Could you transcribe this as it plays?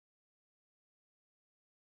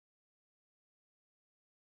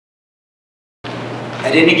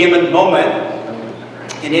At any given moment,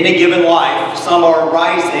 in any given life, some are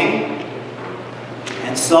rising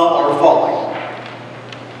and some are falling.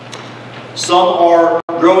 Some are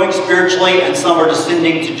growing spiritually and some are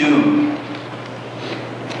descending to doom.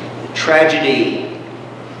 The tragedy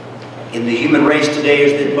in the human race today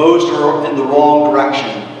is that most are in the wrong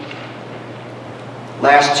direction.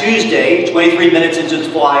 Last Tuesday, 23 minutes into its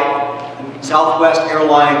flight, Southwest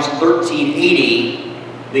Airlines 1380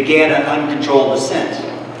 began an uncontrolled descent.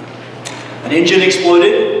 An engine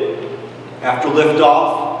exploded after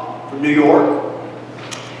liftoff from New York.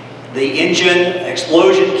 The engine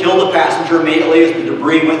explosion killed the passenger immediately as the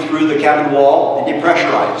debris went through the cabin wall and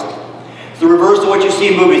depressurized. It's the reverse of what you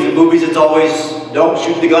see in movies. In movies, it's always, don't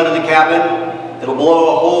shoot the gun in the cabin. It'll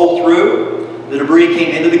blow a hole through. The debris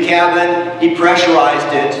came into the cabin,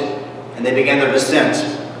 depressurized it, and they began their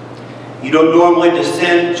descent. You don't normally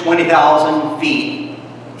descend 20,000 feet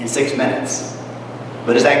in 6 minutes.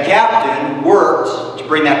 But as that captain worked to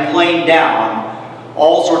bring that plane down,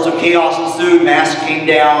 all sorts of chaos ensued. Masts came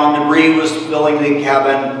down, debris was filling the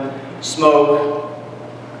cabin, smoke.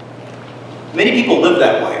 Many people live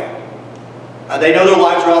that way. They know their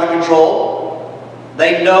lives are out of control.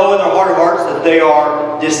 They know in their heart of hearts that they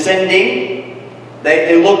are descending.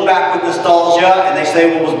 They look back with nostalgia and they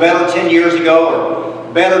say, well, it was better 10 years ago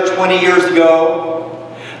or better 20 years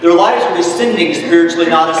ago. Their lives are descending spiritually,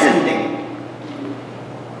 not ascending.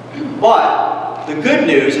 But the good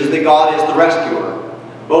news is that God is the rescuer,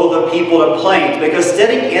 both of people and planes, because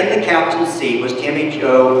sitting in the captain's seat was Timmy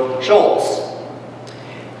Jo Schultz,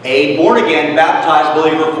 a born-again, baptized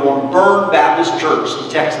believer from Bern Baptist Church in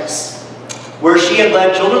Texas, where she had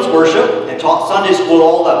led children's worship and taught Sunday school at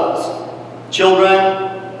all levels,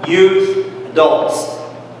 children, youth, adults.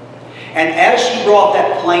 And as she brought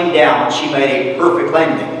that plane down, she made a perfect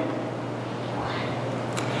landing.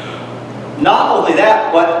 Not only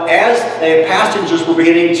that, but as the passengers were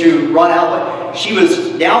beginning to run out, she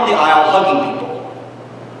was down the aisle hugging people.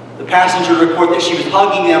 The passengers report that she was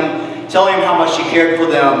hugging them, telling them how much she cared for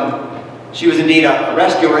them. She was indeed a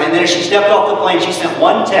rescuer. And then as she stepped off the plane, she sent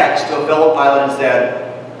one text to a fellow pilot and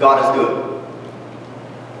said, God is good.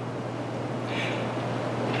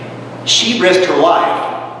 She risked her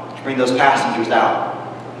life to bring those passengers out.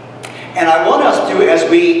 And I want us to, as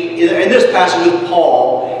we, in this passage with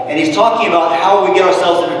Paul, and he's talking about how we get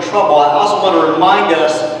ourselves into trouble, I also want to remind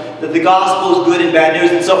us that the gospel is good and bad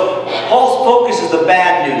news. And so Paul's focus is the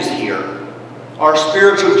bad news here, our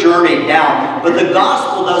spiritual journey down. But the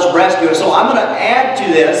gospel does rescue us. So I'm going to add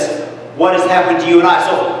to this what has happened to you and I.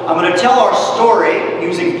 So I'm going to tell our story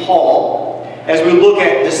using Paul as we look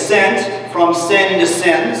at descent from sin to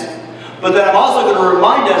sins. But then I'm also going to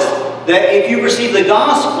remind us that if you receive the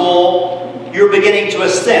gospel, you're beginning to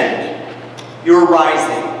ascend. You're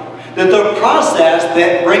rising. That the process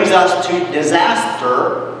that brings us to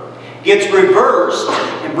disaster gets reversed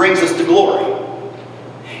and brings us to glory.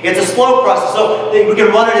 It's a slow process, so we can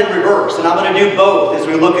run it in reverse. And I'm going to do both as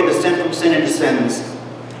we look at descent from sin into sins.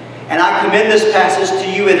 And I commend this passage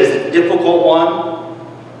to you. It is a difficult one.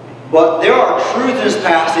 But there are truths in this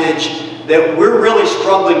passage that we're really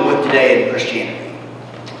struggling with today in Christianity.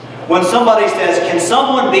 When somebody says, can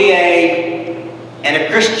someone be a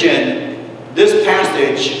Christian, this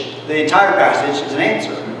passage, the entire passage, is an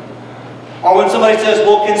answer. Or when somebody says,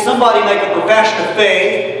 well, can somebody make a profession of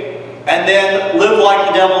faith and then live like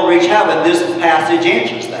the devil and reach heaven, this passage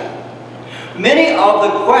answers that. Many of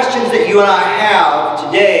the questions that you and I have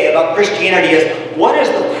today about Christianity is, what is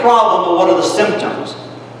the problem and what are the symptoms?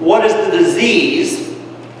 What is the disease?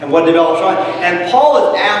 And what develops from it. And Paul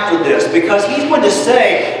is after this because he's going to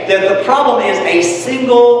say that the problem is a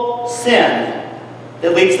single sin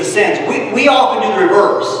that leads to sins. We often do the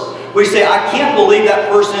reverse. We say, I can't believe that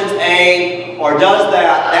person's or does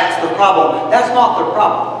that. That's the problem. That's not the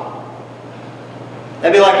problem.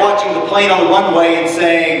 That'd be like watching the plane on the runway and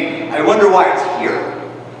saying, I wonder why it's here.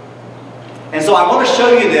 And so I want to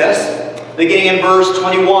show you this, beginning in verse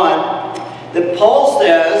 21, that Paul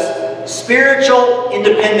says, spiritual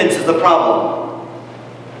independence is the problem.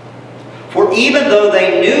 For even though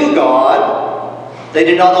they knew God, they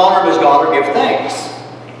did not honor Him as God or give thanks.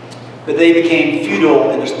 But they became futile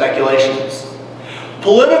in their speculations.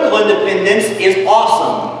 Political independence is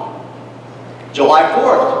awesome. July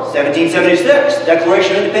 4th, 1776,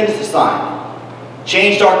 Declaration of Independence is signed.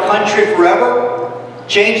 Changed our country forever.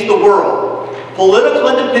 Changed the world.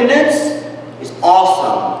 Political independence is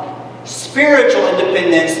awesome. Spiritual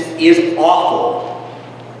independence is awful.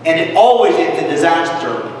 And it always ends in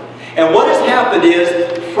disaster. And what has happened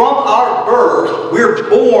is, from our birth, we're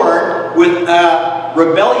born with a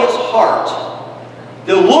rebellious heart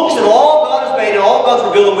that looks at all God has made and all God God's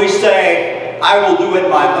revealed and we say, I will do it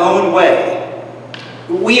my own way.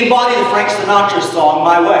 We embody the Frank Sinatra song,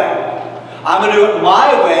 My Way. I'm going to do it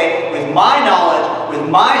my way, with my knowledge, with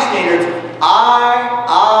my standards. I.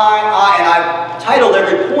 And I've titled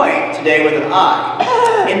every point today with an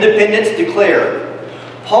I. Independence declared.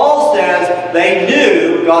 Paul says they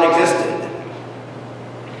knew God existed,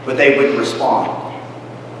 but they wouldn't respond.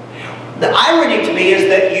 The irony to me is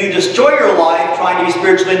that you destroy your life trying to be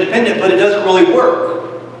spiritually independent, but it doesn't really work.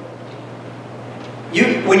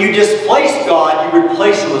 When you displace God, you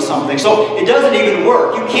replace Him with something. So it doesn't even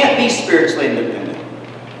work. You can't be spiritually independent.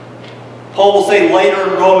 Paul will say later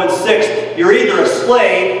in Romans 6, you're either a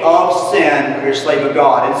slave of sin or you're a slave of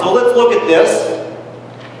God. And so let's look at this.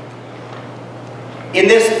 In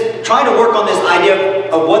this, trying to work on this idea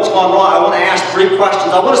of what's gone wrong, I want to ask 3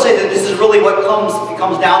 questions. I want to say that this is really what it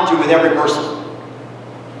comes down to with every person.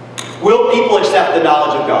 Will people accept the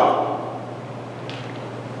knowledge of God?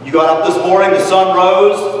 You got up this morning, the sun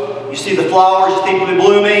rose, you see the flowers seem to be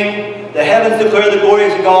blooming, the heavens declare the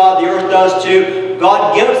glories of God, the earth does too.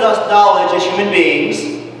 God gives us knowledge as human beings.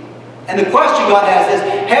 And the question God has is,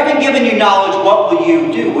 having given you knowledge, what will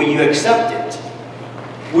you do? Will you accept it?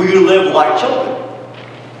 Will you live like children?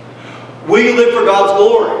 Will you live for God's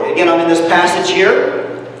glory? Again, I'm in this passage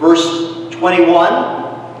here, verse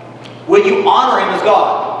 21. Will you honor Him as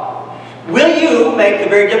God? Will you make the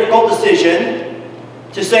very difficult decision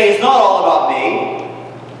to say it's not all about me,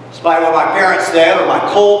 despite what my parents said or my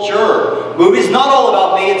culture or movies? It's not all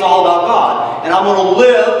about me, it's all about God. And I'm going to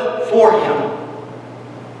live for Him.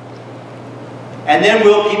 And then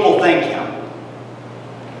will people thank Him?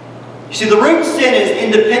 You see, the root of sin is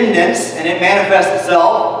independence, and it manifests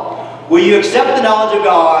itself. Will you accept the knowledge of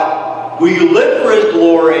God? Will you live for His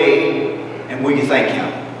glory? And will you thank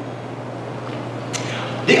Him?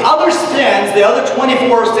 The other sins, the other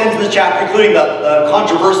 24 sins in this chapter, including the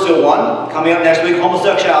controversial one, coming up next week,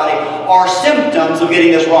 homosexuality, are symptoms of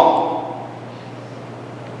getting this wrong.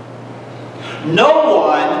 No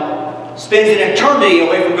one spends an eternity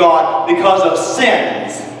away from God because of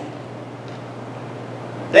sins.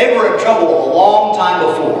 They were in trouble a long time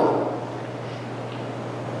before.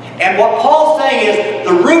 And what Paul's saying is,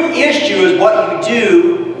 the root issue is what you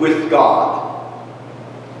do with God.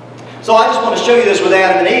 So I just want to show you this with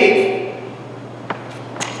Adam and Eve.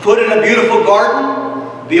 Put in a beautiful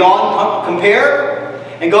garden, beyond compare.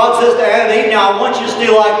 And God says to Adam and Eve, now I want you to stay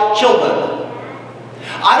like children.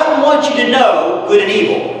 I don't want you to know good and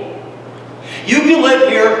evil. You can live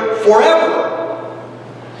here forever.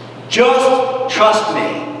 Just trust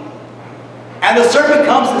me. And the serpent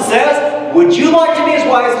comes and says, would you like to be as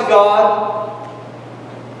wise as God?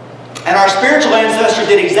 And our spiritual ancestors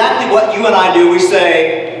did exactly what you and I do. We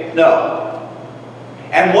say, no.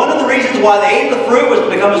 And one of the reasons why they ate the fruit was to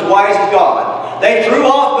become as wise as God. They threw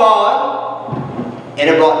off God, and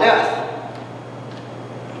it brought death.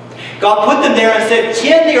 God put them there and said,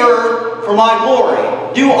 tend the earth for my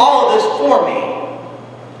glory. Do all of this for me.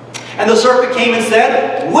 And the serpent came and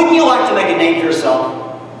said, wouldn't you like to make a name for yourself?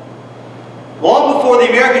 Long before the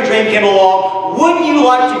American dream came along, wouldn't you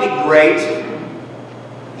like to be great?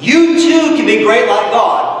 You too can be great like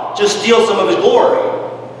God. Just steal some of His glory.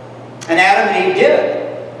 And Adam and Eve did.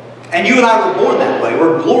 And you and I were born that way.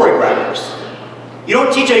 We're glory grabbers. You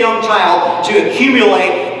don't teach a young child to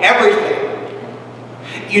accumulate everything.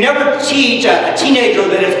 You never teach a teenager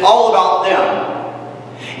that it's all about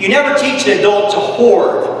them. You never teach an adult to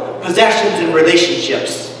hoard possessions and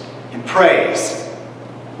relationships and praise.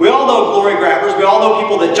 We all know glory grabbers. We all know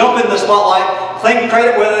people that jump in the spotlight, claim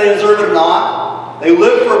credit whether they deserve it or not. They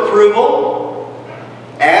live for approval.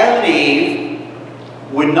 Adam and Eve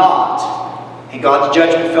would not. And God's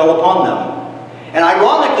judgment fell upon them. And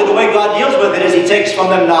ironically, the way God deals with it is He takes from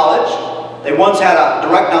them knowledge. They once had a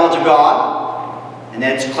direct knowledge of God, and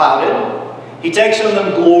then it's clouded. He takes from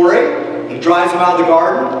them glory. He drives them out of the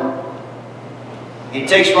garden. He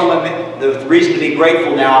takes from them the reason to be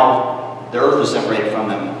grateful now. The earth is separated from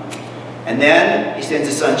them. And then He sends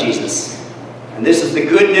His Son Jesus. And this is the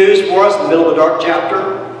good news for us in the middle of a dark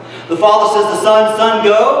chapter. The Father says to the Son, Son,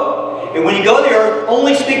 go. And when you go to the earth,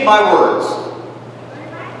 only speak my words.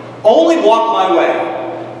 Only walk my way.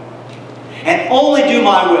 And only do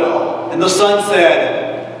my will. And the Son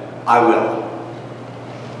said, I will.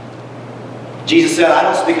 Jesus said, I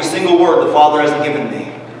don't speak a single word the Father hasn't given me.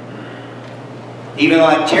 Even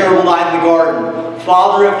on that terrible night in the garden,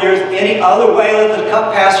 Father, if there's any other way, let the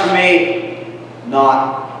cup pass from me.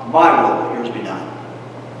 Not my will, but yours be done.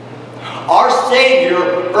 Our Savior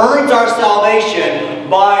earns our salvation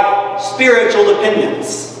by spiritual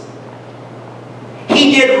dependence.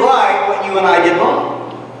 He did right what you and I did wrong.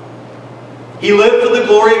 He lived for the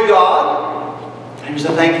glory of God, and he was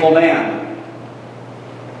a thankful man.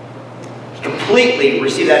 He completely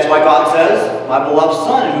received. That's why God says, my beloved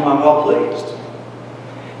Son, in whom I'm well pleased.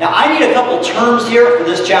 Now, I need a couple terms here for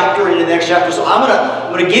this chapter and the next chapter, so I'm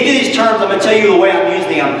going to give you these terms. I'm going to tell you the way I'm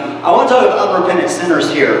using them. I want to talk about unrepentant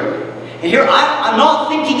sinners here. And here, I'm not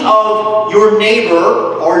thinking of your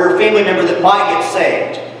neighbor or your family member that might get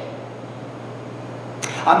saved.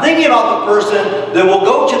 I'm thinking about the person that will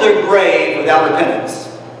go to their grave without repentance.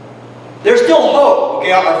 There's still hope.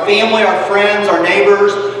 Okay, our family, our friends, our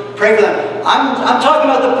neighbors, pray for them. I'm talking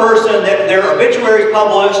about the person that their obituary is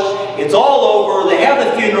published, it's all over, they have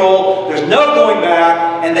the funeral, there's no going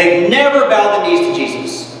back, and they've never bowed the knees to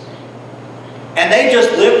Jesus. And they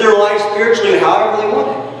just live their life spiritually however they want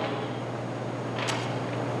it.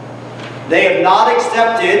 They have not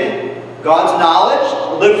accepted God's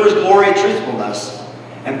knowledge, lived for His glory and truthfulness.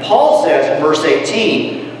 And Paul says in verse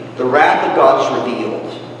 18, the wrath of God is revealed.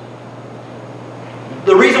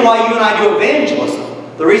 The reason why you and I do evangelism,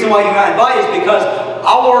 the reason why you and I invite is because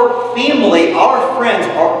our family, our friends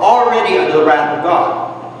are already under the wrath of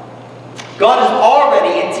God. God is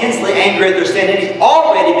already intensely angry at their sin, and He's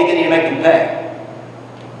already beginning to make them pay.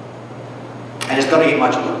 And it's going to get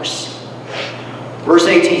much worse. Verse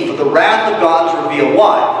 18, for the wrath of God is revealed.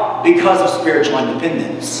 Why? Because of spiritual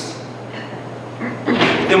independence.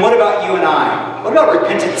 Then what about you and I? What about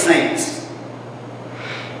repentant saints?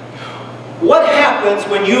 What happens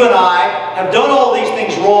when you and I have done all these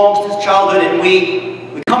things wrong since childhood and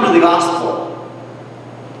we come to the gospel?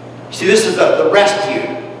 You see, this is the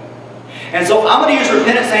rescue. And so I'm going to use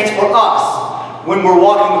repentant saints for us when we're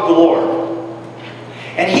walking with the Lord.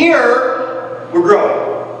 And here, we're growing.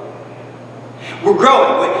 We're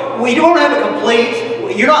growing. We don't have a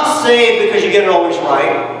complete, you're not saved because you get it always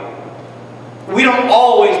right. We don't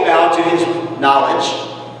always bow to His knowledge.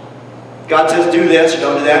 God says do this or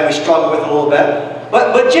don't do that. We struggle with it a little bit.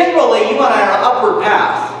 But generally, you and I are on an upward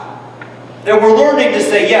path. And we're learning to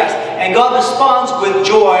say yes. And God responds with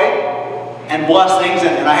joy and blessings.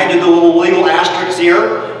 And I had to do the little legal asterisks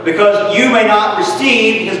here, because you may not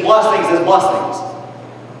receive His blessings as blessings.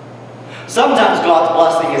 Sometimes God's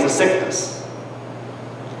blessing is a sickness.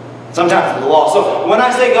 Sometimes it's the law. So when I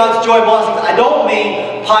say God's joy and blessings, I don't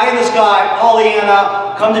mean pie in the sky,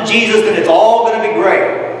 Pollyanna, come to Jesus and it's all going to be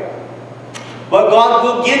great. But God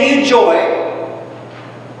will give you joy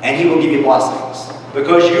and He will give you blessings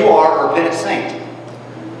because you are a repentant saint.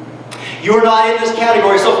 You are not in this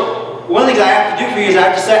category. So one of the things I have to do for you is I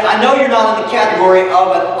have to say, I know you're not in the category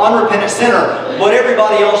of an unrepentant sinner, but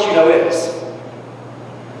everybody else you know is.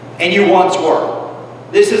 And you once were.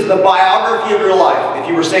 This is the biography of your life. If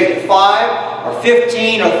you were saved at 5 or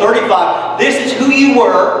 15 or 35, this is who you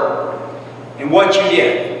were and what you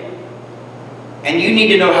did. And you need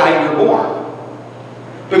to know how you were born.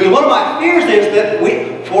 Because one of my fears is that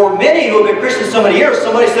for many who have been Christians so many years,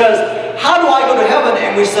 somebody says, how do I go to heaven?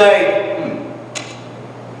 And we say,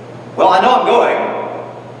 well, I know I'm going.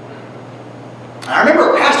 And I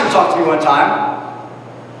remember a pastor talked to me one time,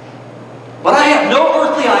 but I have no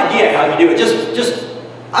earthly idea how you do it. Just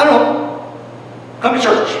I don't know, come to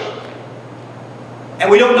church. And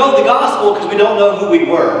we don't know the gospel because we don't know who we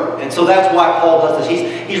were. And so that's why Paul does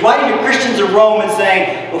this. He's writing to Christians in Rome and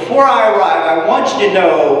saying, before I arrive, I want you to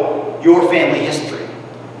know your family history.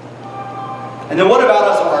 And then what about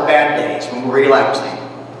us on our bad days when we're relapsing?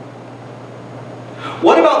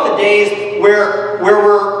 What about the days where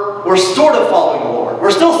we're sort of following the Lord?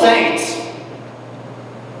 We're still saints.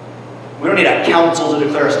 We don't need a council to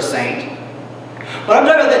declare us a saint. But I'm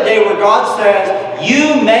talking about that day where God says,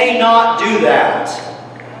 you may not do that.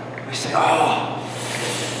 We say, oh,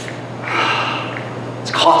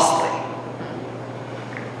 it's costly.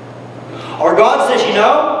 Or God says, you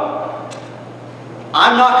know,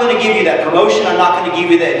 I'm not going to give you that promotion. I'm not going to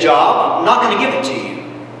give you that job. I'm not going to give it to you.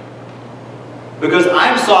 Because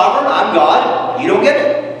I'm sovereign. I'm God. You don't get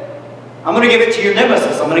it. I'm going to give it to your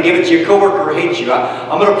nemesis. I'm going to give it to your coworker who hates you.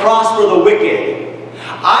 I'm going to prosper the wicked.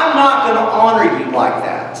 I'm not going to honor you like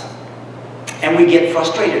that. And we get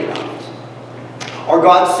frustrated about it. Or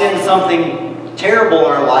God sends something terrible in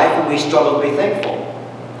our life and we struggle to be thankful.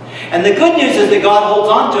 And the good news is that God holds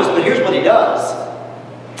on to us, but here's what He does.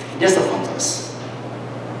 He disciplines us.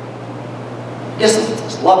 Disciplines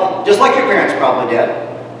us, loving. Just like your parents probably did.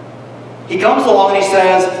 He comes along and He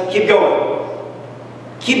says, keep going.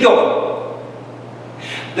 Keep going.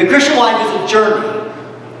 The Christian life is a journey.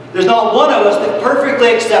 There's not one of us that perfectly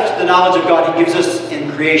accepts the knowledge of God He gives us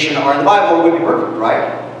in creation or in the Bible, or we'd be perfect,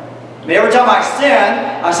 right? I mean, every time I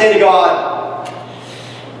sin, I say to God,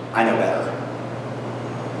 I know better.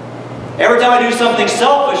 Every time I do something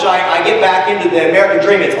selfish, I get back into the American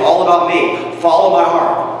dream. It's all about me. Follow my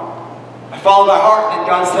heart. I follow my heart, and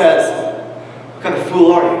God says, what kind of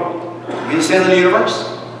fool are you? Are you the center of the universe?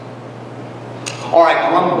 Or I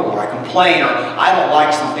grumble, or I complain, or I don't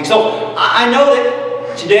like something. So I know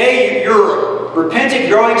that today you're a repentant,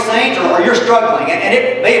 growing saint, or you're struggling. And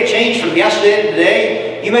it may have changed from yesterday to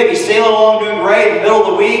today. You may be sailing along doing great in the middle of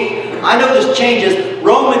the week. I know this changes.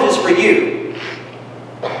 Romans is for you.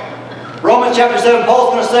 Romans chapter 7,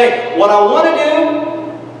 Paul's going to say, what I want to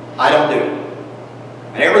do, I don't do.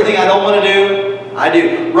 And everything I don't want to do, I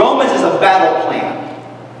do. Romans is a battle plan.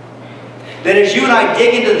 That as you and I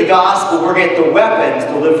dig into the gospel, we're going to get the weapons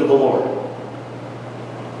to live for the Lord.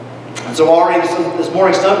 And so already this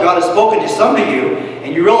morning, God has spoken to some of you,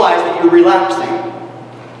 and you realize that you're relapsing.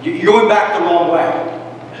 You're going back the wrong way.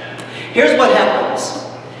 Here's what happens.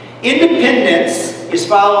 Independence is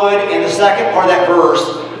followed in the second part of that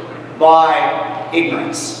verse by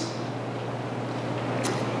ignorance.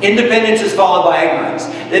 Independence is followed by ignorance.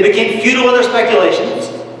 They became futile in their speculations,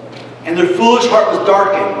 and their foolish heart was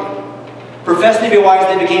darkened. Professing to be wise,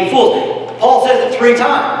 they became fools. Paul says it 3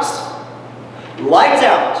 times. Lights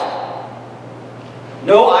out.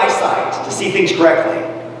 No eyesight to see things correctly.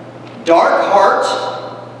 Dark heart.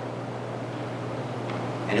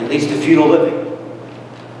 And it leads to futile living.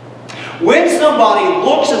 When somebody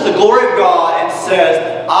looks at the glory of God and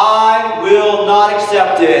says, I will not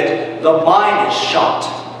accept it, the mind is shot.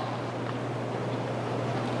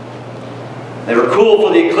 They were cool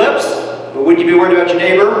for the eclipse, but wouldn't you be worried about your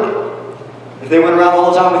neighbor if they went around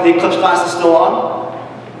all the time with the eclipse glasses still on?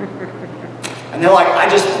 And they're like, I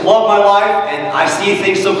just love my life and I see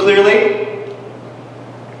things so clearly.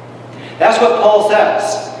 That's what Paul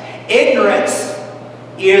says. Ignorance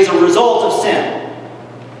is a result of sin.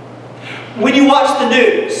 When you watch the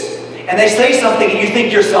news and they say something and you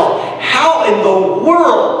think to yourself, how in the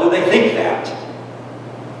world do they think that?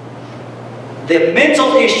 The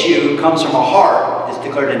mental issue comes from a heart that's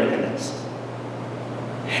declared independence.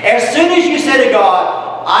 As soon as you say to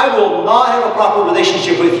God, I will not have a proper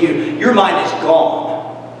relationship with you, your mind is gone.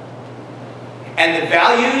 And the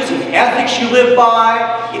values and the ethics you live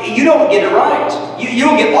by, you don't get it right. You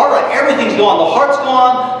don't get all right. Everything's gone. The heart's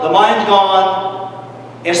gone. The mind's gone.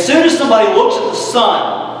 As soon as somebody looks at the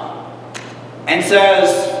sun and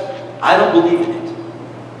says, I don't believe in it,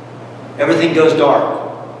 everything goes dark.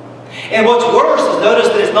 And what's worse is notice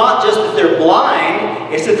that it's not just that they're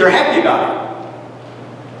blind, it's that they're happy about it.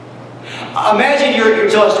 Imagine you're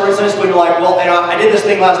telling a story in Sunday school and you're like, well, I did this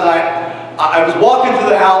thing last night. I was walking through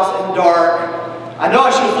the house in the dark. I know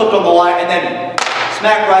I should have flipped on the light and then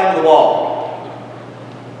smacked right into the wall.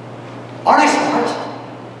 Aren't I smart?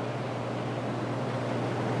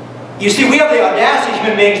 You see, we have the audacity as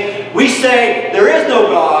human beings. We say, there is no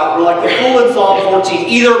God. We're like the fool in Psalm 14.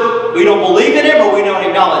 Either we don't believe in Him or we don't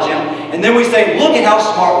acknowledge Him. And then we say, look at how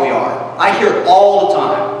smart we are. I hear it all the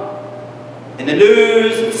time. In the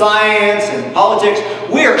news, and science, and politics.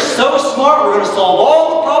 We are so smart, we're going to solve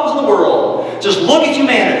all the problems in the world. Just look at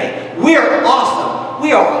humanity. We are awesome.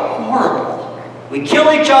 We are horrible. We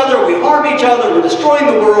kill each other, we harm each other, we're destroying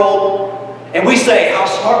the world. And we say how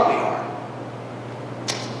smart we are.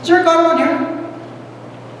 Is there a God around here?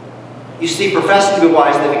 You see, professing to be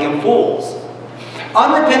wise, they become fools.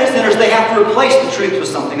 Unrepentant sinners, they have to replace the truth with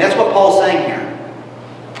something. That's what Paul's saying here.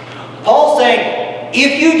 Paul's saying,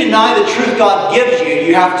 if you deny the truth God gives you,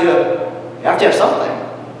 you have to have something.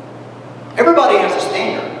 Everybody has a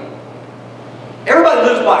standard. Everybody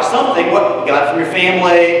lives by something. What you got from your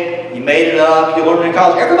family, you made it up, you learned in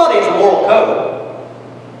college. Everybody has a moral code.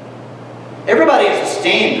 Everybody has a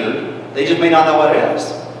standard. They just may not know what it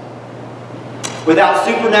is. Without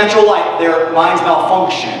supernatural light, their minds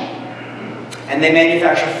malfunction. And they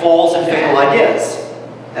manufacture false and fatal ideas.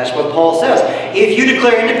 That's what Paul says. If you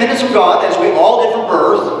declare independence from God, as we all did from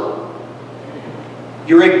birth,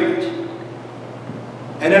 you're ignorant.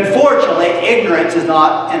 And unfortunately, ignorance is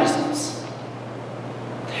not innocence.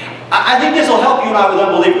 I think this will help you and I with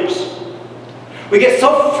unbelievers. We get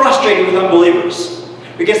so frustrated with unbelievers.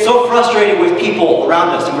 We get so frustrated with people around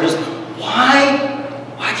us, and we're just,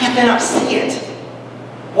 why can't they not see it?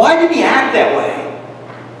 Why did he act that way?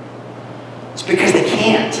 It's because they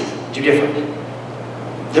can't do different.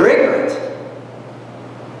 They're ignorant.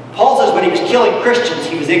 Paul says when he was killing Christians,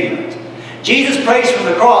 he was ignorant. Jesus prays from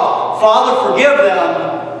the cross, Father, forgive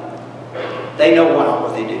them. They know not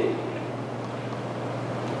what they do.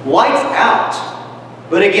 Lights out,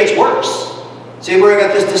 but it gets worse. See, we've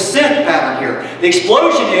got this descent pattern here. The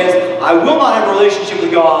explosion is, I will not have a relationship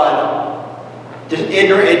with God.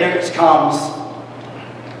 Ignorance comes.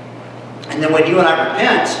 And then when you and I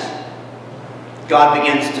repent, God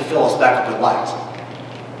begins to fill us back up with light.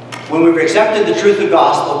 When we've accepted the truth of the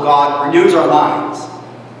gospel, God renews our minds.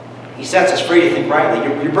 He sets us free to think rightly.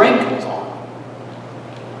 Your brain comes on.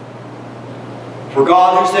 For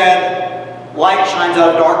God, who said, light shines out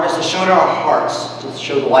of darkness, has shown in our hearts to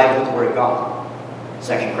show the light of the glory of God. 2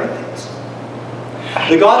 Corinthians.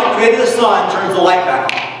 The God who created the sun turns the light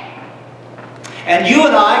back on. And you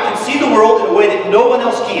and I can see the world in a way that no one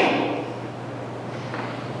else can.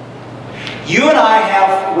 You and I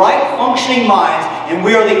have right functioning minds, and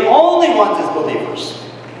we are the only ones as believers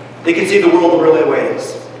that can see the world the really way it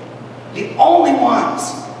is. The only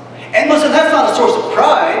ones. And listen, that's not a source of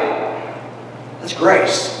pride. That's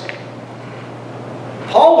grace.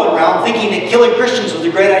 Paul went around thinking that killing Christians was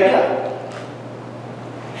a great idea.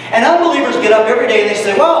 And unbelievers get up every day and they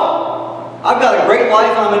say, well, I've got a great life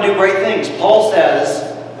and I'm going to do great things. Paul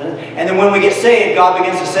says, and then when we get saved, God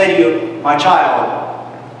begins to say to you, my child,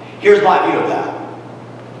 here's my view of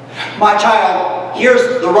that. My child,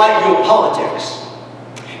 here's the right view of politics.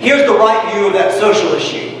 Here's the right view of that social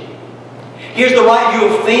issue. Here's the right view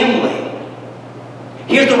of family.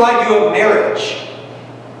 Here's the right view of marriage.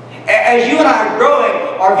 As you and I are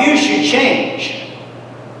growing, our views should change.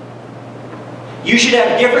 You should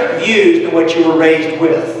have different views than what you were raised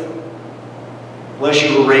with. Unless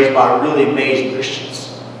you were raised by really amazing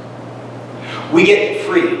Christians. We get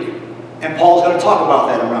freed. And Paul's going to talk about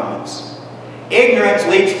that in Romans. Ignorance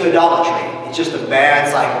leads to idolatry. It's just a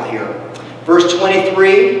bad cycle here. Verse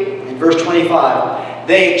 23 and verse 25.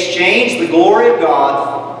 They exchanged the glory of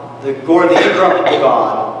God, the glory of the incorruptible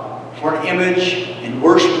God, for an image and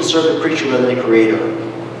worship and serve the creature rather than the Creator.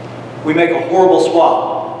 We make a horrible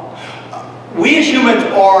swap. We as humans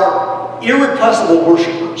are irrepressible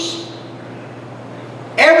worshipers.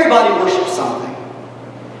 Everybody worships something.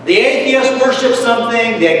 The atheist worships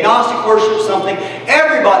something. The agnostic worships something.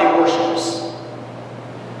 Everybody worships.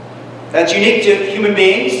 That's unique to human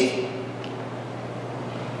beings.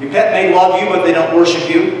 Your pet may love you, but they don't worship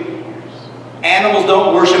you. Animals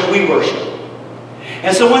don't worship, we worship.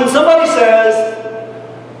 And so when somebody says,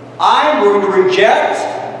 I'm going to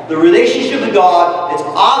reject the relationship with God that's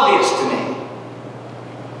obvious to me,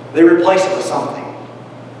 they replace it with something.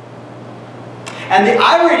 And the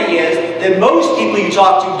irony is that most people you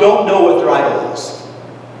talk to don't know what their idol is.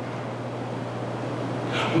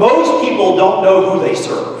 Most people don't know who they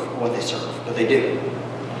serve, or what they serve, but they do.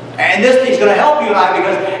 And this thing's going to help you and I,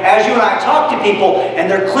 because as you and I talk to people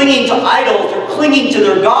and they're clinging to idols, they're clinging to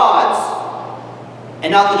their gods,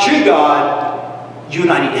 and not the true God, you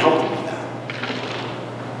and I need to help them with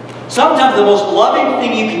that. Sometimes the most loving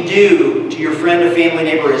thing you can do to your friend or family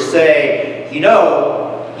neighbor is say, you know,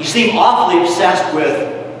 you seem awfully obsessed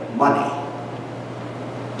with money.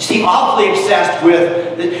 You seem awfully obsessed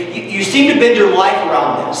with, you seem to bend your life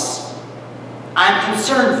around this. I'm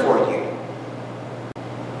concerned for you.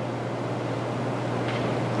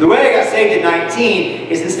 The way I got saved at 19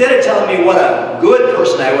 is instead of telling me what a good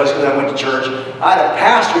person I was because I went to church, I had a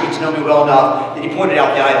pastor who got to know me well enough that he pointed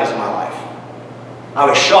out the idols in my life. I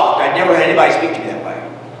was shocked. I'd never had anybody speak to me that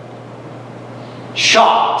way.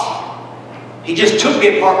 Shocked. He just took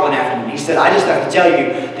me apart one afternoon. He said, I just have to tell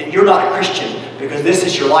you that you're not a Christian because this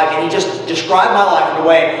is your life. And he just described my life in a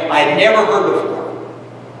way I had never heard before.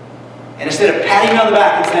 And instead of patting me on the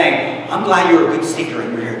back and saying, I'm glad you're a good seeker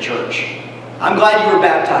and you're here at church. I'm glad you were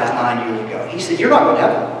baptized 9 years ago. He said, you're not going to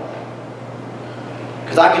heaven.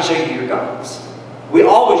 Because I can show you your gods. We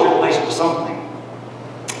always replace it with something.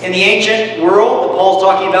 In the ancient world that Paul's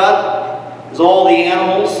talking about, is all the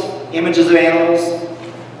animals, images of animals.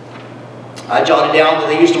 I jotted down that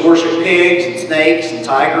they used to worship pigs and snakes and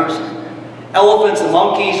tigers, and elephants and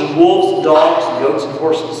monkeys and wolves and dogs and goats and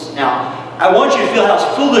horses. Now, I want you to feel how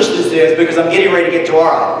foolish this is because I'm getting ready to get to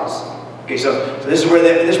our idols. Okay, so this is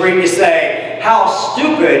where you need to say, how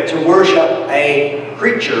stupid to worship a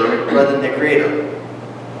creature rather than the Creator.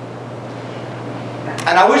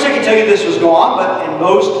 And I wish I could tell you this was gone, but in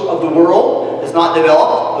most of the world it's not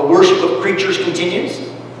developed. The worship of creatures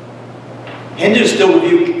continues. Hindus still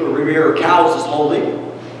revere cows as holy.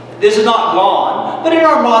 This is not gone, but in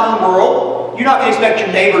our modern world, you're not going to expect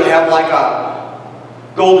your neighbor to have like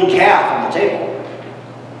a golden calf on the table.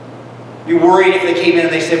 Be worried if they came in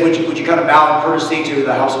and they said, would you kind of bow in courtesy to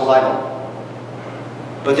the household idol?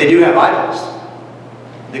 But they do have idols.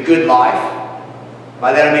 The good life.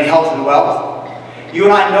 By that I mean health and wealth. You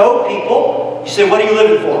and I know people, you say, what are you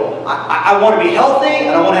living for? I want to be healthy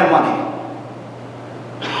and I want to have money.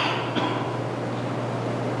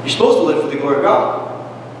 You're supposed to live for the glory of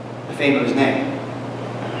God, the fame of His name.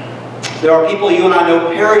 There are people you and I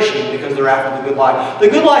know perishing because they're after the good life. The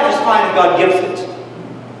good life is fine if God gives it.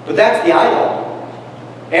 But that's the idol.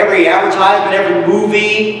 every advertisement, every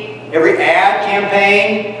movie, every ad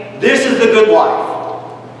campaign. This is the good life.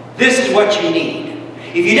 This is what you need.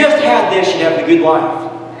 If you just had this, you'd have the good life.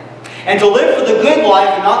 And to live for the good life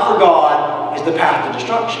and not for God is the path to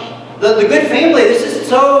destruction. The good family, this is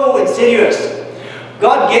so insidious.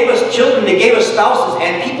 God gave us children, He gave us spouses,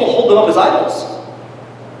 and people hold them up as idols.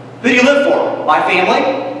 Who do you live for? My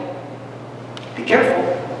family? Be careful.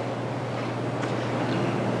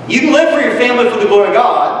 You can live for your family for the glory of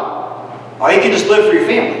God, or you can just live for your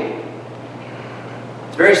family.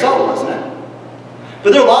 It's very subtle, isn't it?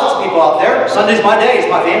 But there are lots of people out there. Sunday's my day, it's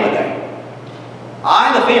my family day.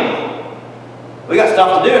 I'm the family. We got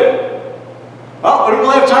stuff to do. Well, we don't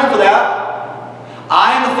really have time for that.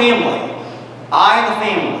 I'm the family. I'm the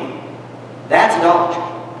family. That's idolatry.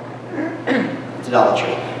 It's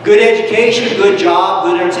idolatry. Good education, good job,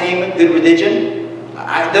 good entertainment, good religion.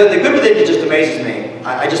 The good religion just amazes me.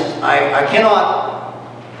 I cannot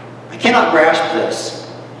grasp this.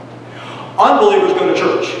 Unbelievers go to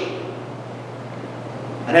church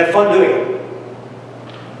and have fun doing it.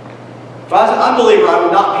 If I was an unbeliever, I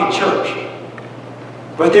would not be in church.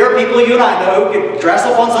 But there are people you and I know who can dress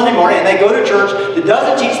up on Sunday morning and they go to church that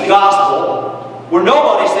doesn't teach the gospel, where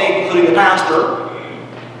nobody's saved, including the pastor,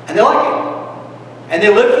 and they like it. And they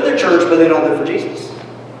live for their church, but they don't live for Jesus.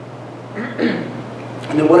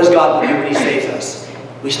 And then what does God do when He saves us?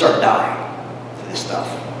 We start dying to this stuff.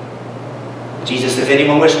 Jesus, if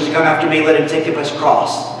anyone wishes to come after me, let him take up his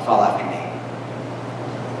cross and follow after me.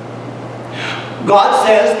 God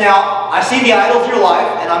says, now, I see the idols in your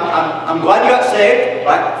life, and I'm glad you got saved,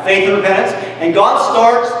 right? Faith and repentance. And God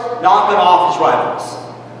starts knocking off His rivals.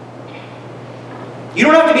 You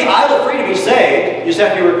don't have to be idol-free to be saved. You just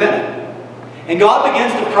have to be repentant. And God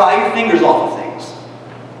begins to pry your fingers off of things.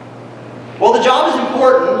 Well, the job is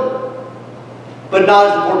important, but not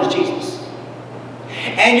as important as Jesus.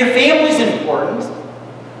 And your family is important,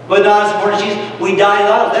 but not as important as Jesus. We die to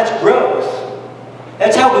idols. That's growth.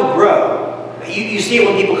 That's how we grow. You see it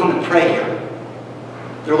when people come and pray here.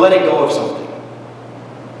 They're letting go of something.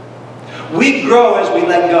 We grow as we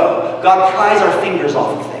let go. God pries our fingers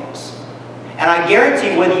off of things. And I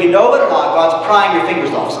guarantee whether you know it or not, God's prying your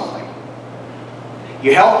fingers off something.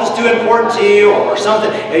 Your health is too important to you or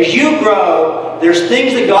something. As you grow, there's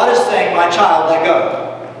things that God is saying, my child, let go.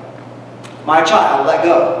 My child, let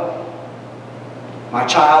go. My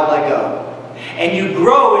child, let go. And you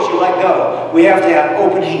grow as you let go. We have to have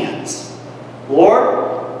open hands. Lord,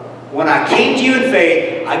 when I came to you in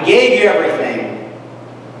faith, I gave you everything.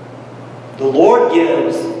 The Lord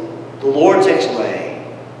gives, the Lord takes away.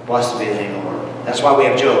 Blessed be the name of the Lord. That's why we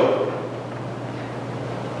have Job.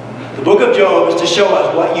 The book of Job is to show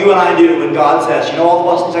us what you and I do when God says, you know all the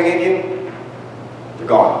blessings I gave you? They're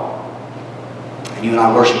gone. And you and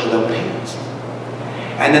I worship with open hands.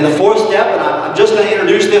 And then the fourth step, and I'm just going to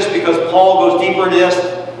introduce this because Paul goes deeper into this.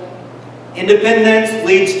 Independence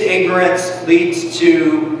leads to ignorance, leads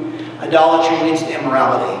to idolatry, leads to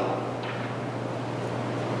immorality.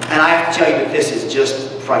 And I have to tell you that this is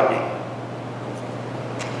just frightening.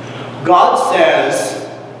 God says,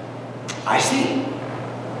 I see.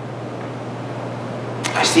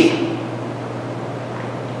 I see.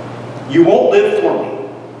 You won't live for me.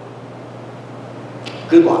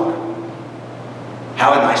 Good luck.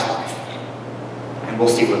 Have a nice life. And we'll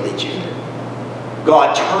see where it leads you.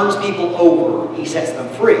 God turns people over. He sets them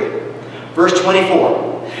free. Verse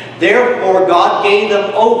 24. Therefore God gave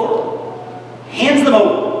them over. Hands them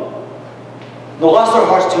over. The lust of their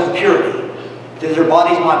hearts to impurity, that their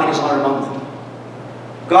bodies might be dishonored among them.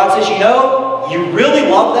 God says, you know, you really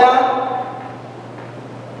love that?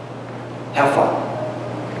 Have fun.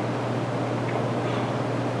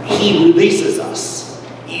 He releases us.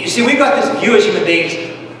 You see, we've got this view as human beings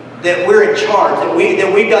that we're in charge, that we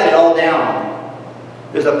got it all down.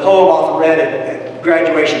 There's a poem often read at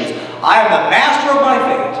graduations. I am the master of my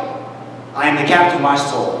fate. I am the captain of my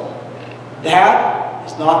soul. That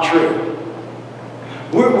is not true.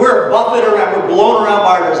 We're buffeted around, we're blown around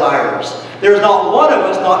by our desires. There's not one of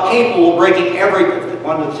us not capable of breaking every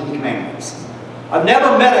one of the 10 commandments. I've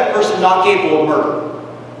never met a person not capable of murder.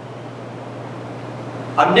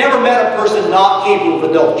 I've never met a person not capable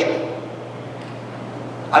of adultery.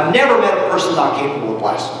 I've never met a person not capable of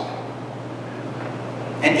blasphemy.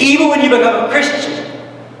 And even when you become a Christian,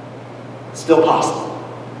 it's still possible.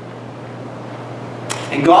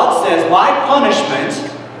 And God says, my punishment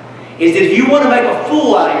is that if you want to make a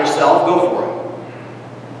fool out of yourself, go for it.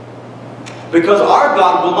 Because our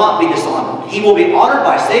God will not be dishonored. He will be honored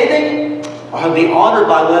by saving, or He'll be honored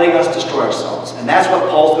by letting us destroy ourselves. And that's what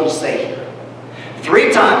Paul's going to say here.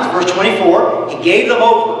 3 times, verse 24, He gave them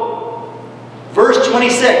over. Verse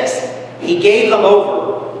 26, he gave them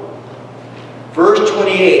over. Verse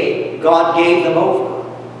 28, God gave them over.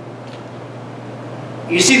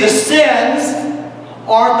 You see, the sins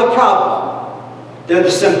aren't the problem. They're the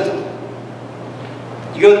symptom.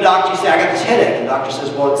 You go to the doctor, you say, I got this headache. And the doctor says,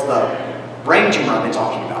 well, it's the brain tumor I've been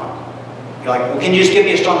talking about. You're like, well, can you just give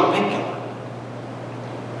me a stronger painkiller?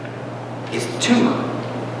 It's the tumor.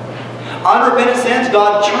 Unrepentant sins,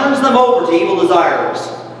 God turns them over to evil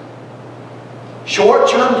desires.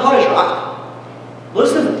 Short-term pleasure.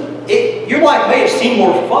 Listen, your life may have seemed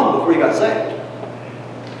more fun before you got saved.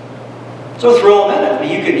 So thrill a minute. I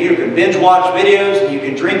mean, you can binge watch videos, and you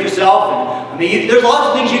can drink yourself, and there's lots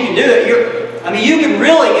of things you can do that you can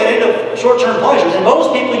really get into short-term pleasures. And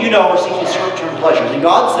most people you know are seeking short-term pleasures. And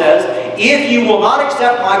God says, if you will not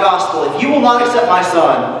accept my gospel, if you will not accept my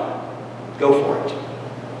son, go for it.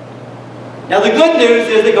 Now the good news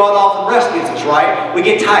is that God often rescues us, right? We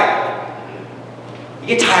get tired. You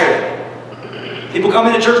get tired of it. People come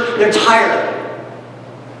into church, they're tired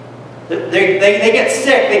of it. They get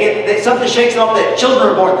sick. Something shakes them up. The children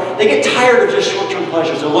are born. They get tired of just short-term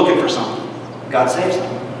pleasures. They're looking for something. God saves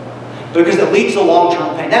them. Because it leads to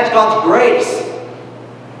long-term pain. That's God's grace.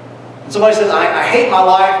 And somebody says, I hate my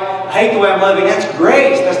life. I hate the way I'm living. That's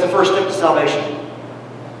grace. That's the first step to salvation.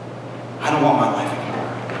 I don't want my life anymore.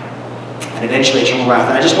 And eventually eternal wrath.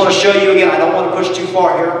 And I just want to show you again, I don't want to push too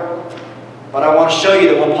far here, but I want to show you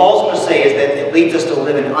that what Paul's going to say is that it leads us to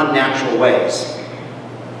live in unnatural ways.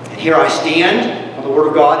 And here I stand on the Word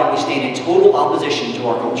of God, and we stand in total opposition to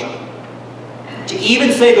our culture. To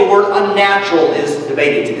even say the word unnatural is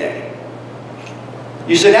debated today.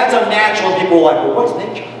 You say that's unnatural, and people are like, well, what's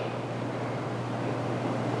nature?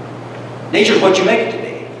 Nature is what you make it to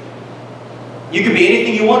be. You can be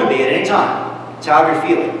anything you want to be at any time. It's however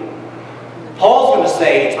you're feeling. Paul's going to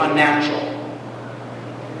say it's unnatural.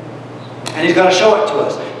 And he's going to show it to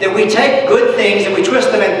us. That we take good things and we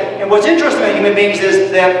twist them. And what's interesting about human beings is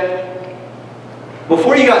that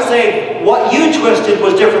before you got saved, what you twisted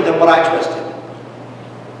was different than what I twisted.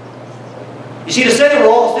 You see, to say that we're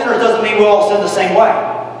all sinners doesn't mean we all sin the same way.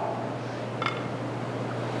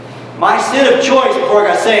 My sin of choice before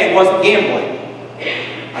I got saved wasn't gambling.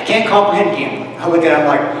 I can't comprehend gambling. I look at it, I'm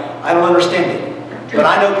like, I don't understand it. But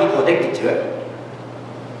I know people addicted to it.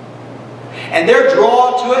 And they're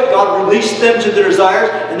drawn to it. God released them to their desires.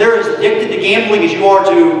 And they're as addicted to gambling as you are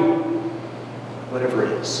to whatever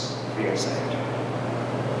it is for your saved.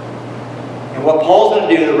 And what Paul's going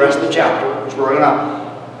to do the rest of the chapter, which we're going to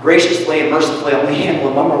graciously and mercifully only handle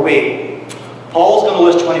in one more week, Paul's going to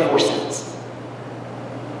list 24 sins.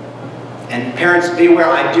 And parents, be aware,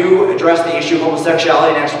 I do address the issue of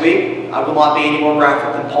homosexuality next week. I will not be any more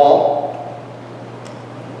graphic than Paul.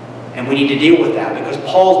 And we need to deal with that, because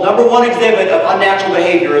Paul's number one exhibit of unnatural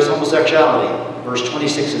behavior is homosexuality. Verse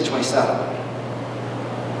 26 and 27.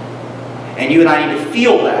 And you and I need to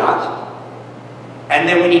feel that. And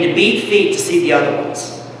then we need to beat feet to see the other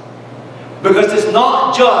ones. Because it's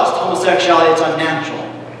not just homosexuality, it's unnatural.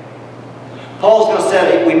 Paul's going to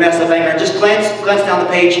say we mess up anger. Just glance down the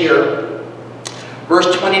page here. Verse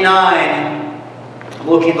 29, I'm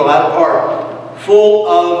looking at the latter part. Full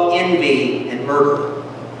of envy and murder.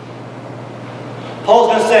 Paul's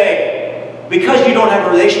going to say, because you don't have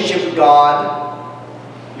a relationship with God,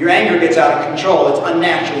 your anger gets out of control. It's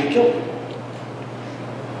unnatural. You kill people.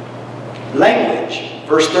 Language.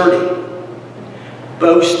 Verse 30.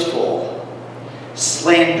 Boastful.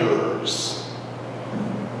 Slanderers.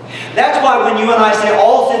 That's why when you and I say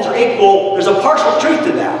all sins are equal, there's a partial truth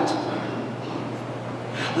to that.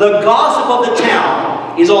 The gossip of the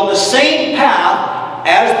town is on the same path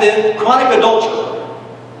as the chronic adulterer.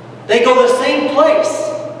 They go the same place.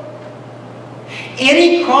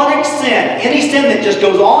 Any chronic sin, any sin that just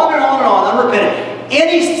goes on and on and on, unrepentant,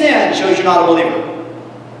 any sin shows you're not a believer.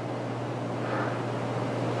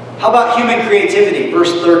 How about human creativity?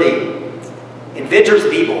 Verse 30. Inventors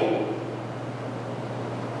of evil.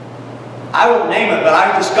 I won't name it, but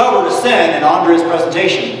I discovered a sin in Andrea's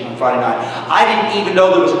presentation on Friday night. I didn't even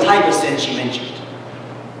know there was a type of sin she mentioned.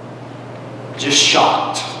 Just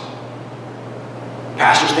shocked.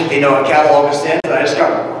 Pastors think they know a catalog of sins, and I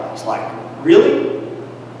discovered one. It's like, really?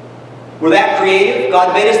 We're that creative?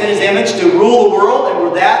 God made us in His image to rule the world, and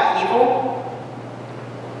we're that evil?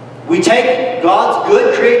 We take God's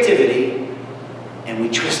good creativity and we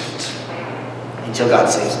twist it until God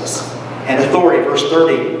saves us. And authority, verse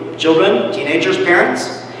 30. Children, teenagers,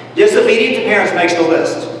 parents. Disobedient to parents makes the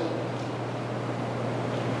list.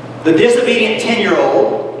 The disobedient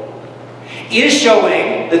 10-year-old is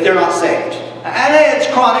showing that they're not saved. And it's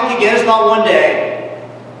chronic, again, it's not one day.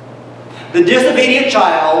 The disobedient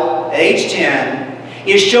child at age 10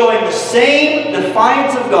 is showing the same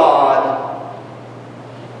defiance of God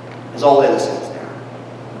as all the other sins there.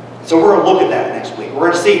 So we're going to look at that next week.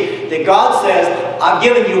 We're going to see that God says, I've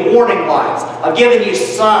given you warning lights. I've given you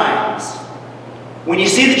signs. When you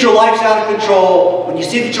see that your life's out of control, when you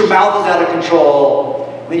see that your mouth is out of control,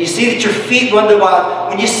 when you see that your feet run wild,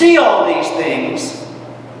 when you see all these things,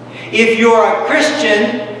 if you're a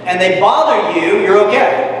Christian and they bother you, you're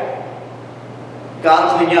okay.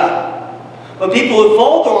 God will clean you up. But people who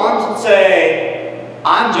fold their arms and say,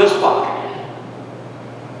 I'm just fine.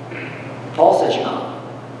 Paul says you're not.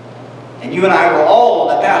 And you and I were all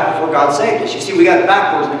on that path before God saved us. You see, we got it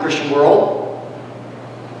backwards in the Christian world.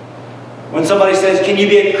 When somebody says, can you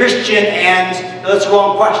be a Christian? And that's the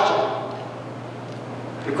wrong question.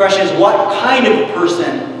 The question is, what kind of a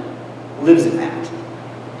person lives in that?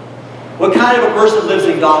 What kind of a person lives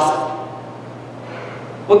in gossip?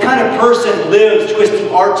 What kind of person lives twisting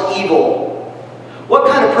art to evil? What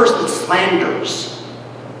kind of person slanders?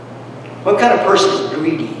 What kind of person is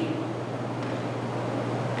greedy?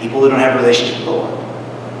 People that don't have a relationship with the Lord.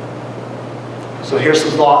 So here's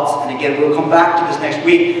some thoughts, and again, we'll come back to this next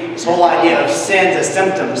week. This whole idea of sins as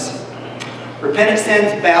symptoms. Repentant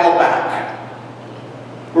sins battle back.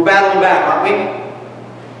 We're battling back, aren't we?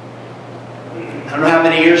 I don't know how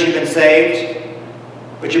many years you've been saved,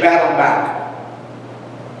 but you're battling back.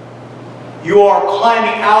 You are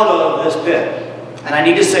climbing out of this pit. And I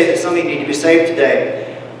need to say that some of you need to be saved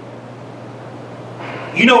today.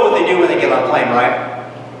 You know what they do when they get on a plane, right?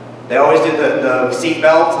 They always do the seat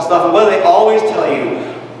belts and stuff. And what do they always tell you?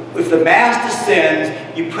 If the mask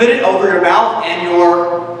descends, you put it over your mouth and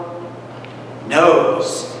your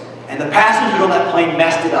nose. And the passengers on that plane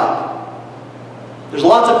messed it up. There's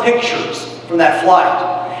lots of pictures from that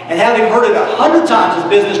flight. And having heard it 100 times as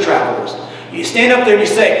business travelers, you stand up there and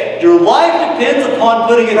you say, your life depends upon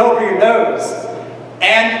putting it over your nose.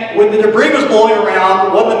 And when the debris was blowing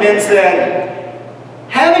around, one of the men said,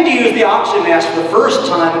 having to use the oxygen mask for the first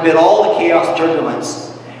time amid all the chaos and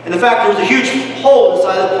turbulence. And the fact there was a huge hole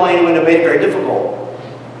inside the plane and it made it very difficult.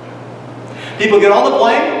 People get on the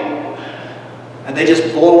plane and they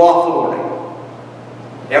just blow off the warning.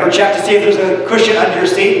 You ever check to see if there's a cushion under your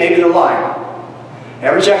seat? Maybe they're lying.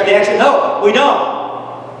 Ever check the exit? No, we don't.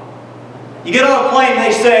 You get on a plane and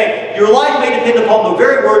they say, your life may depend upon the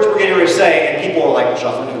very words we're getting ready to say, and people are like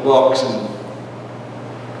shuffling their books. And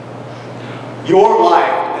your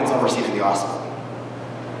life depends on receiving the gospel.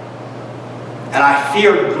 And I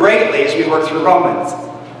fear greatly as we work through Romans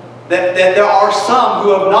that there are some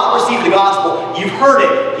who have not received the gospel. You've heard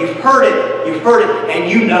it, you've heard it, you've heard it, and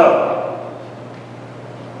you know.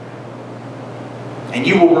 And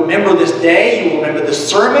you will remember this day, you will remember this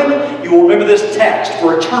sermon, you will remember this text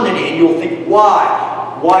for eternity, and you will think,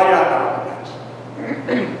 why? Why did I not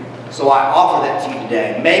remember that? So I offer that to you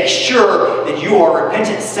today. Make sure that you are a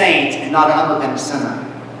repentant saint and not an unrepentant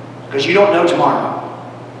sinner. Because you don't know tomorrow.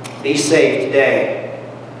 Be saved today.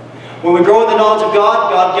 When we grow in the knowledge of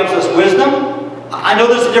God, God gives us wisdom. I know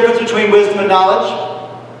there's a difference between wisdom and knowledge.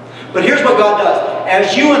 But here's what God does.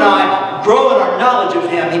 As you and I grow in our knowledge of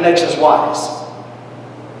Him, He makes us wise.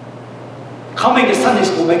 Coming to Sunday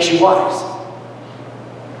school makes you wise.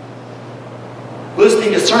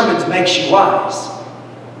 Listening to sermons makes you wise.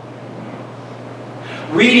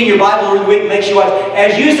 Reading your Bible every week makes you wise.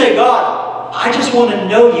 As you say, God, I just want to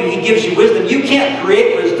know you. He gives you wisdom. You can't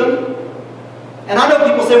create wisdom. And I know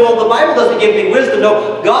people say, well, the Bible doesn't give me wisdom.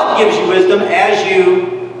 No, God gives you wisdom as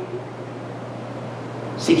you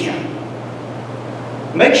seek Him.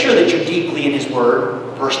 Make sure that you're deeply in His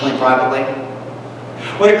Word, personally and privately.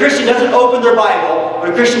 When a Christian doesn't open their Bible,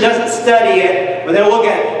 when a Christian doesn't study it, when they look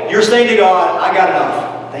at it, you're saying to God, I got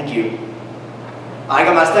enough. Thank you. I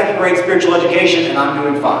got my second grade spiritual education and I'm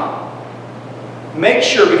doing fine. Make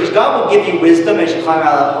sure, because God will give you wisdom as you climb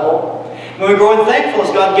out of that hole. When we grow in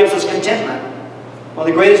thankfulness, God gives us contentment. One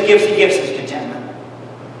of the greatest gifts He gives is contentment.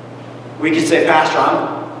 We can say, Pastor,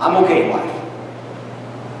 I'm okay in life.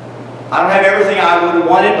 I don't have everything I would have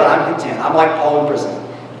wanted, but I'm content. I'm like Paul in prison.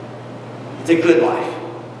 It's a good life.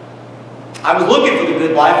 I was looking for the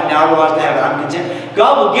good life, and now I realize to have it. I'm content.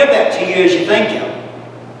 God will give that to you as you thank Him.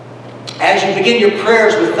 As you begin your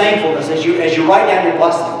prayers with thankfulness, as you write down your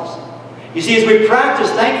blessings. You see, as we practice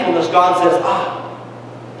thankfulness, God says,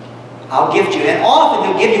 I'll gift you. And often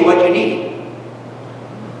He'll give you what you need.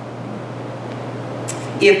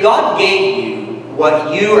 If God gave you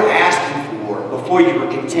what you are asking for before you were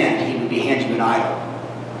content, He would be handing you an idol.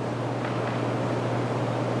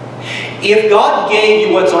 If God gave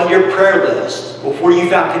you what's on your prayer list before you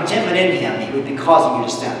found contentment in Him, He would be causing you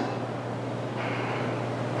to sin.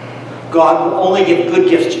 God will only give good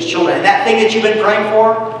gifts to his children. And that thing that you've been praying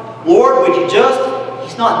for, Lord, would you just,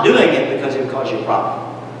 he's not doing it because it would cause you a problem.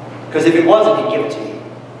 Because if it wasn't, he'd give it to you.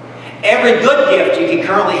 Every good gift you can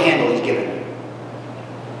currently handle, he's given you.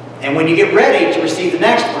 And when you get ready to receive the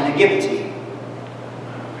next one, he'll give it to you.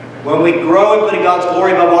 When we grow and put in God's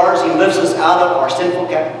glory above ours, he lifts us out of our sinful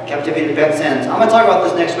captivity to pet sins. I'm going to talk about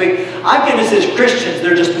this next week. I'm convinced as Christians,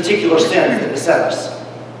 they're just particular sins that beset us.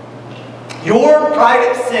 Your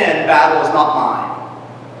private sin battle is not mine.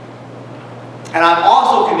 And I'm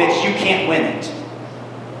also convinced you can't win it.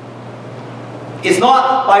 It's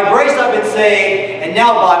not by grace I've been saved, and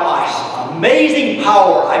now by my amazing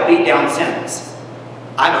power I beat down sins.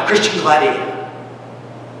 I'm a Christian gladiator.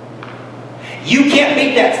 You can't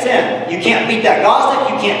beat that sin. You can't beat that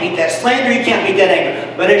gossip. You can't beat that slander. You can't beat that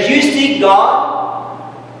anger. But as you seek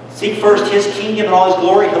God, seek first his kingdom and all his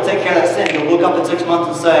glory, he'll take care of that sin. You'll look up in 6 months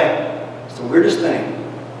and say, it's the weirdest thing.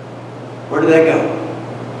 Where did that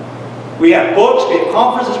go? We have books, we have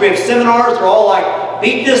conferences, we have seminars. They're all like,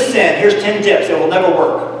 beat this sin. Here's 10 tips. It will never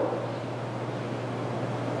work.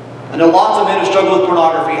 I know lots of men who struggle with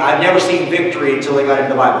pornography. I've never seen victory until they got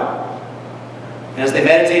into the Bible. And as they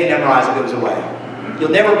meditate and memorize, it goes away.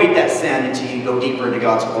 You'll never beat that sin until you go deeper into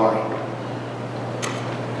God's glory.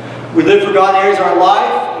 We live for God in areas of our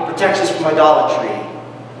life. He protects us from idolatry,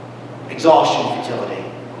 exhaustion, futility.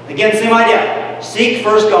 Again, same idea. Seek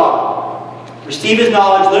first God. Receive his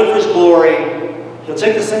knowledge. Live for his glory. He'll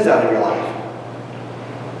take the sins out of your life.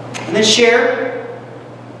 And then share.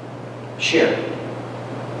 Share.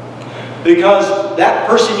 Because that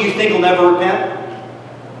person you think will never repent,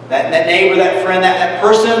 that neighbor, that friend, that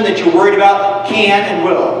person that you're worried about can and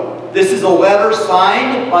will. This is a letter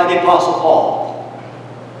signed by the Apostle Paul.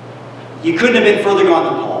 You couldn't have been further gone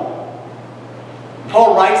than Paul.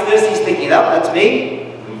 Paul writes this, he's thinking, oh, that's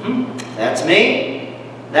me. That's me.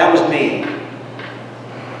 That was me.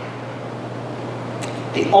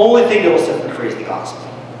 The only thing that will set them free is the gospel.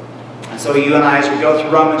 And so you and I, as we go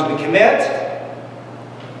through Romans, we commit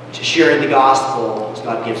to sharing the gospel as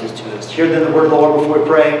God gives it to us. Hear then the word of the Lord before we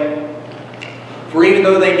pray. For even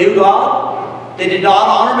though they knew God, they did not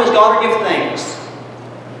honor him as God or give thanks.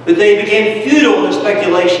 But they became futile in their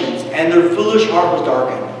speculations, and their foolish heart was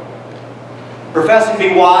darkened. Professing to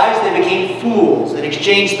be wise, they became fools, and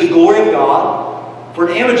exchanged the glory of God for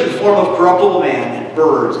an image in the form of corruptible man, and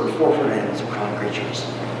birds, and four-footed animals, and crawling creatures.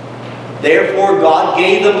 Therefore God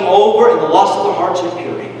gave them over in the lust of their hearts and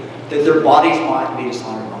purity, that their bodies might be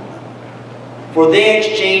dishonored among them. For they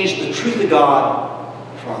exchanged the truth of God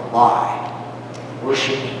for a lie.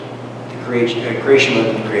 Worship the creation of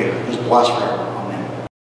the Creator, who is blessed forever.